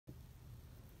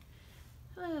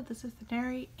Hello, this is the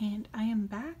Nary, and I am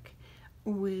back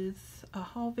with a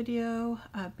haul video.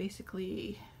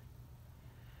 Basically,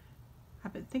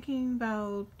 I've been thinking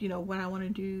about, when I want to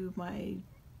do my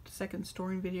second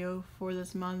storing video for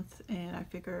this month, and I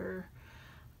figure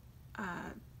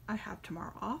I have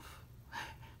tomorrow off,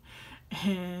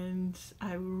 and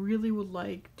I really would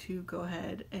like to go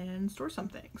ahead and store some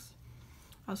things.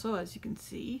 Also, as you can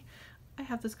see, I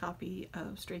have this copy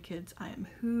of Stray Kids I Am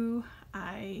Who.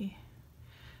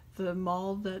 The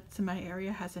mall that's in my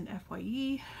area has an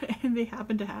FYE, and they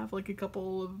happen to have like a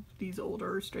couple of these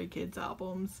older Stray Kids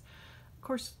albums. Of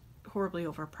course, horribly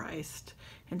overpriced,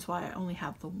 hence why I only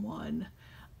have the one.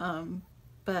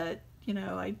 But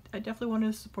I definitely want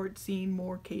to support seeing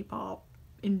more K-pop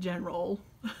in general,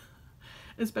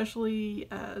 especially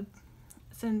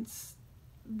since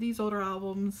these older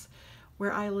albums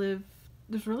where I live,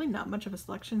 there's really not much of a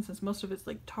selection, since most of it's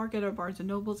like Target or Barnes and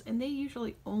Nobles, and they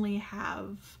usually only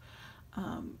have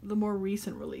the more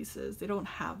recent releases. They don't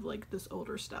have like this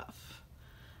older stuff.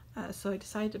 So I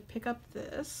decided to pick up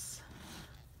this.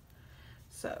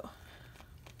 So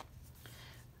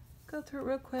go through it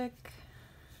real quick.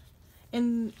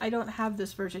 And I don't have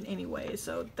this version anyway,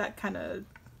 so that kind of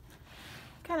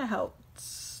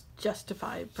helps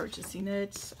justify purchasing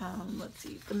it. Let's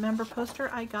see, the member poster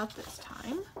I got this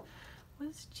time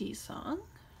was Jisung,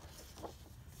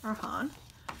 or Han,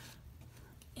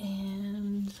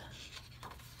 and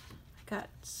I got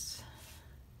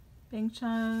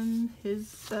Bangchan,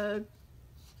 his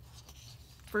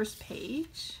first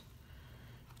page,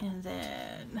 and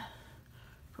then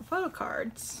for photo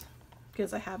cards,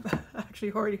 because I have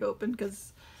actually already opened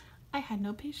because I had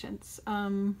no patience,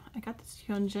 I got this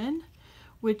Hyunjin,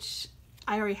 which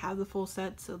I already have the full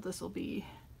set, so this will be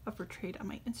up for trade on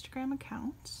my Instagram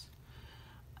account.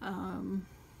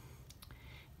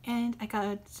 And I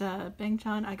got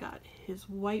Bangchan, I got his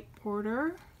white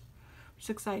border, which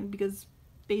is exciting because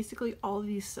basically all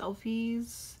these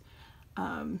selfies,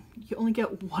 you only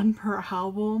get one per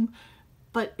album,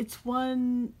 but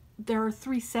there are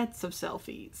 3 sets of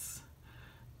selfies.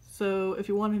 So if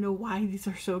you want to know why these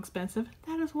are so expensive,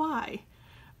 that is why.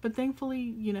 But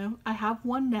thankfully, I have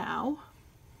one now.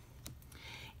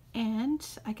 And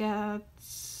I got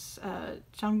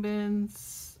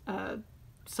Changbin's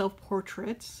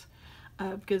self-portraits,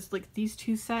 because like these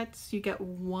 2 sets, you get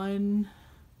one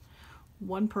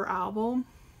per album,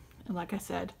 and like I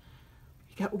said,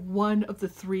 you get one of the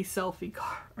 3 selfie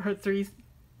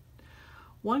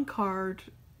one card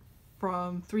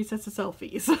from 3 sets of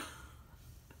selfies.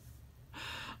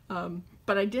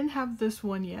 But I didn't have this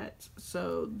one yet,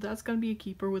 so that's gonna be a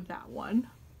keeper with that one,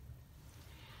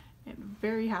 and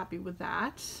very happy with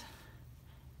that.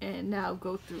 And now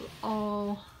go through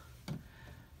all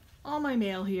my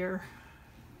mail here.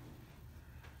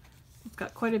 It's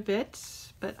got quite a bit,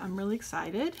 but I'm really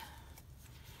excited.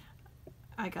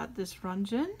 I got this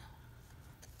Runjin,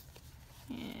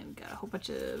 and got a whole bunch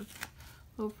of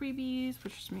little freebies,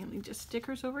 which is mainly just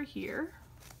stickers over here.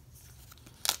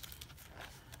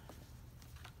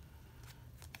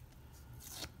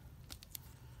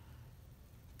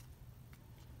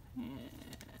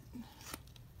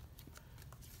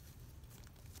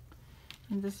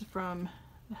 And this is from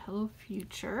the Hello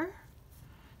Future.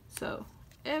 So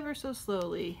ever so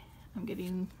slowly, I'm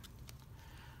getting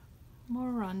more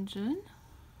Runjin.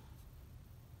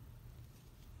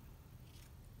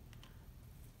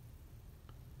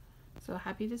 So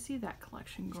happy to see that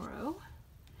collection grow.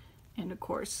 And of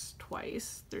course,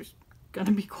 Twice. There's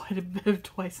gonna be quite a bit of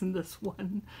Twice in this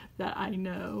one that I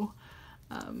know.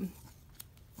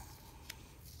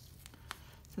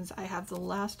 Since I have the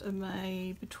last of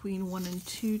my between 1 and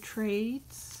 2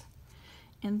 trades.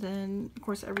 And then, of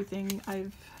course, everything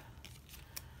I've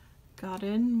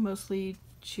gotten, mostly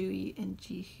Chewy and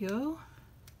Jihyo.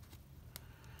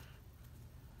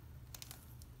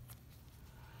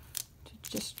 To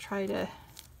just try to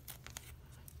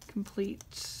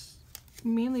complete,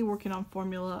 mainly working on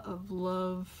Formula of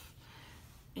Love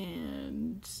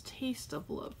and Taste of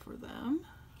Love for them.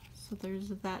 So there's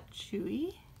that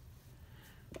Chewy.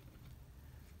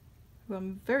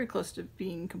 I'm very close to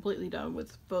being completely done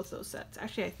with both those sets.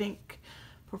 Actually, I think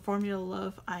for Formula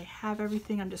Love, I have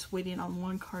everything. I'm just waiting on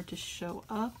one card to show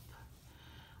up.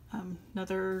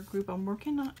 Another group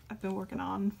I've been working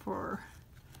on for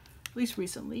at least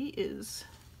recently is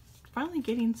finally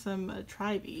getting some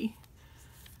Tribe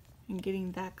and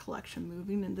getting that collection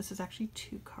moving. And this is actually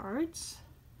 2 cards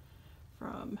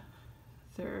from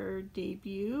their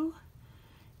debut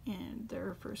and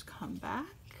their first comeback.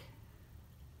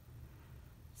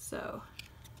 So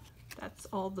that's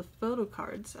all the photo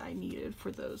cards I needed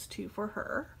for those 2 for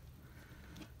her.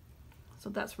 So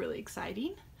that's really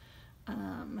exciting.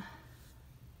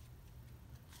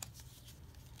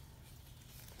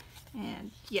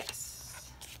 And yes,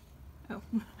 oh,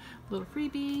 little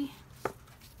freebie.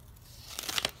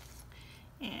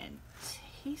 And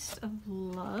Taste of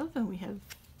Love, and we have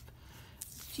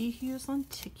Jihyu's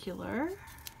Lenticular.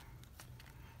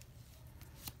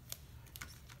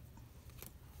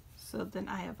 So then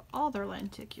I have all their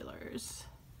lenticulars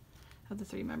of the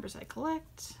 3 members I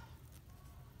collect.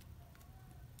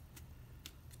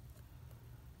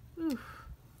 Ooh,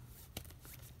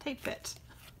 tight fit.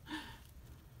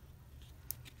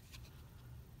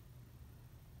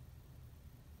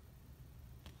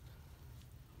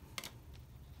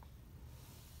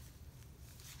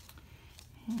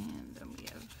 And then we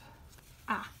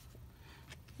have,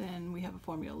 then we have a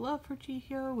Formula Love for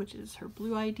Jihyo, which is her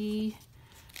blue ID.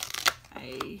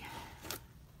 I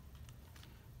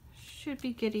should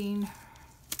be getting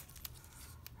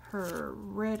her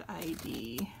red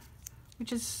ID,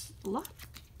 which is a lot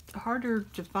harder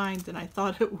to find than I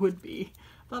thought it would be.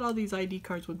 I thought all these ID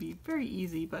cards would be very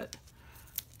easy, but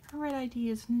her red ID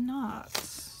is not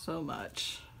so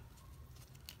much.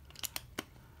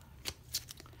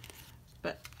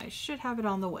 But I should have it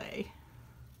on the way.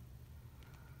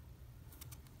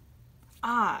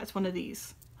 Ah, it's one of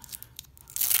these.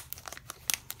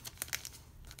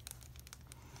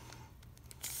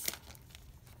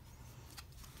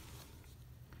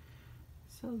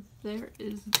 So there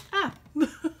is,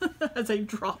 as I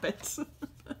drop it.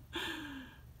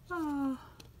 Oh,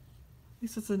 at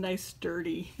least it's a nice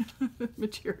sturdy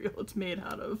material it's made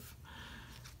out of.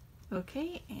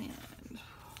 Okay, and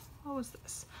what was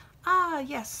this? Ah,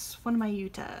 yes, one of my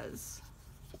Yutas.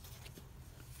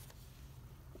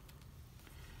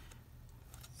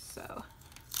 So,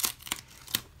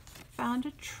 found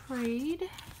a trade.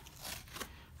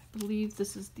 I believe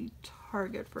this is the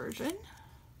Target version.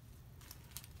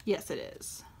 Yes, it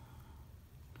is.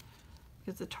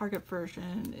 Because the Target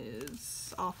version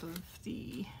is off of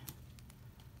the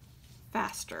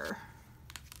faster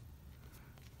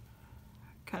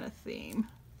kind of theme.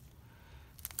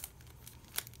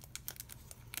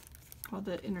 While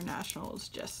the international is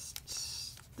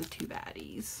just the 2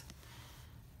 baddies.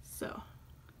 So,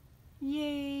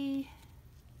 yay!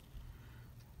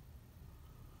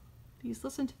 He's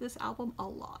listened to this album a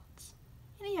lot.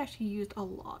 And he actually used a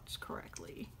lot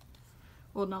correctly.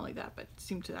 Well, not only that, but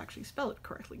seemed to actually spell it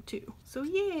correctly too. So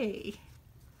yay!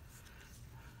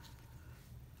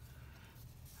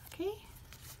 Okay.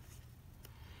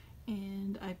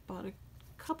 And I bought a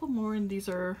couple more, and these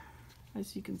are,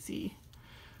 as you can see,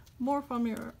 more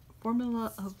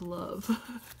Formula of Love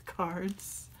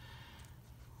cards.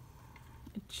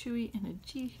 A Chewy and a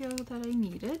Jihyo that I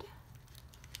needed,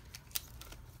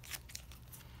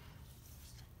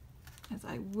 as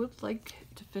I would like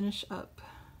to finish up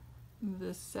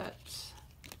this set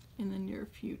in the near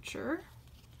future.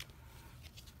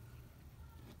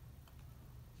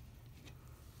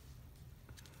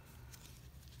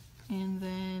 And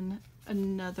then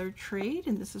another trade,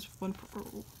 and this is one for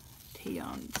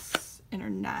Taeyeon's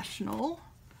International.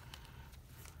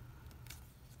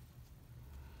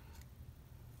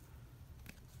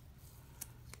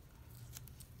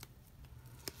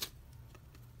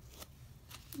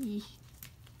 Eeh.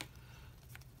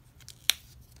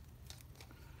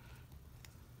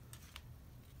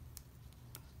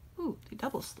 Ooh, they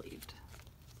double sleeved.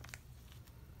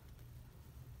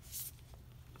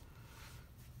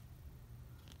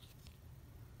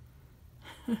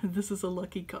 This is a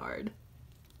lucky card.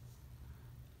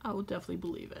 I will definitely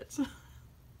believe it.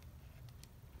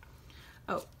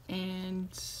 Oh, and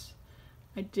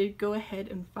I did go ahead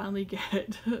and finally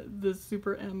get the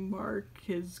Super M Mark,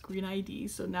 his green ID.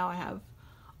 So now I have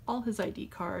all his ID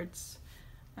cards.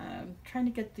 I'm trying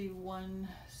to get the one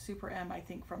Super M, I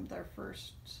think, from their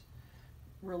first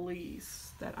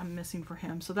release that I'm missing for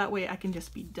him. So that way I can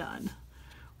just be done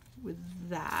with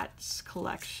that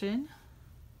collection.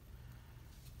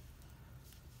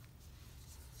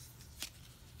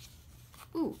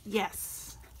 Ooh,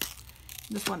 yes.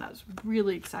 This one I was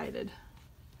really excited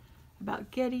about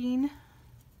getting,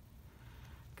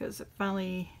 because it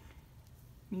finally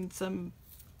means some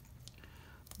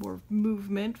more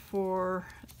movement for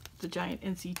the giant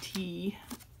NCT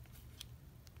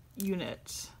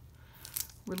unit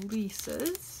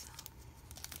releases,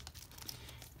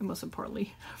 and most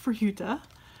importantly for Yuta.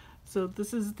 So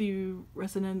this is the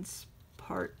Resonance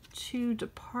Part 2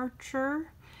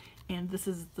 Departure, and this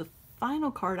is the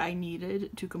final card I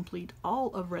needed to complete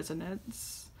all of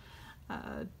Resonance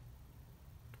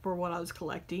for what I was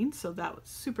collecting. So that was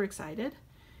super excited,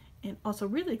 and also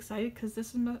really excited because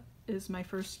this is is my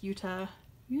first Utah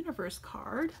Universe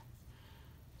card.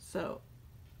 So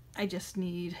I just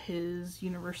need his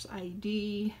Universe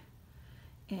ID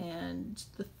and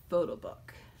the photo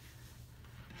book.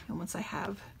 And once I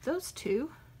have those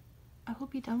two, I will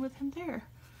be done with him there.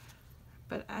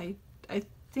 But I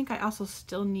think I also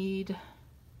still need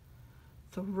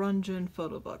the Runjun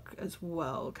photo book as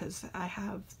well, because I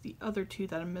have the other two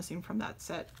that I'm missing from that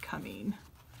set coming.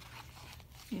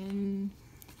 And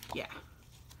yeah.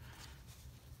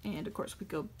 And of course we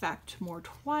go back to more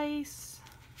twice.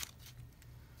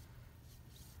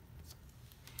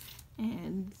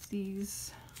 And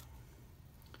these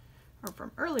are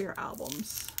from earlier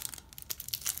albums.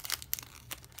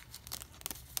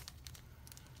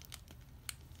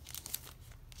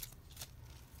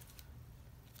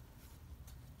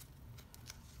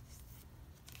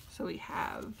 So we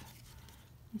have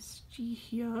Miss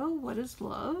Jihyo, What is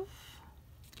Love?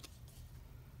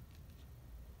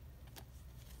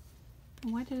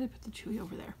 Why did I put the Chewy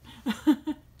over there?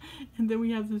 And then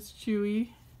we have this Chewy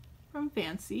from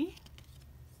Fancy.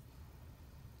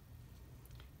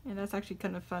 And that's actually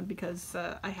kind of fun because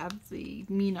I have the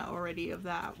Mina already of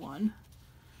that one.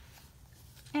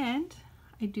 And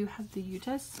I do have the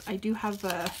Utahs. I do have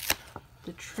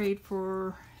the trade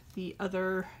for the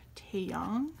other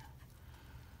Taeyong.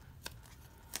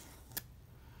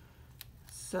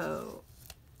 So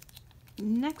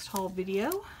next haul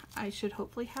video, I should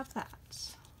hopefully have that.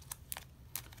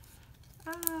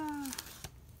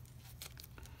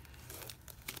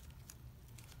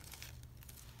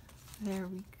 There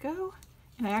we go.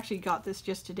 And I actually got this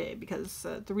just today because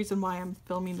the reason why I'm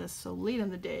filming this so late in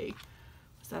the day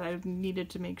was that I needed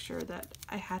to make sure that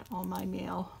I had all my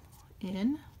mail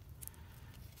in,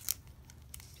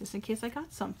 just in case I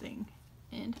got something.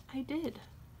 And I did.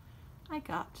 I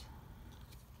got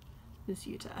this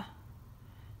Utah.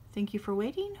 Thank you for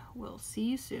waiting. We'll see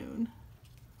you soon.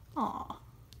 Aw.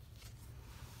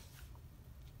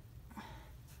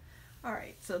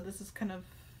 Alright, so this is kind of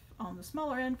on the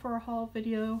smaller end for a haul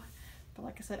video, but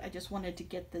like I said, I just wanted to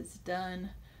get this done.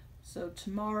 So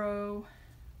tomorrow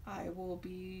I will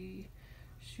be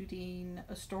shooting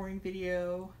a storing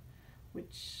video,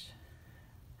 which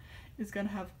is gonna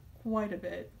have quite a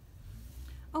bit.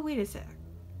 Oh, wait a sec.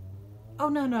 Oh,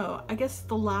 no, I guess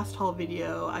the last haul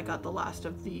video, I got the last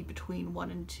of the between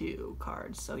 1 and 2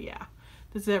 cards. So yeah,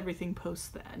 this is everything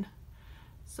post then.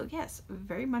 So yes,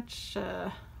 very much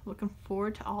looking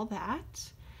forward to all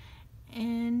that.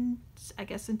 And I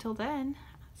guess until then,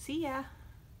 see ya.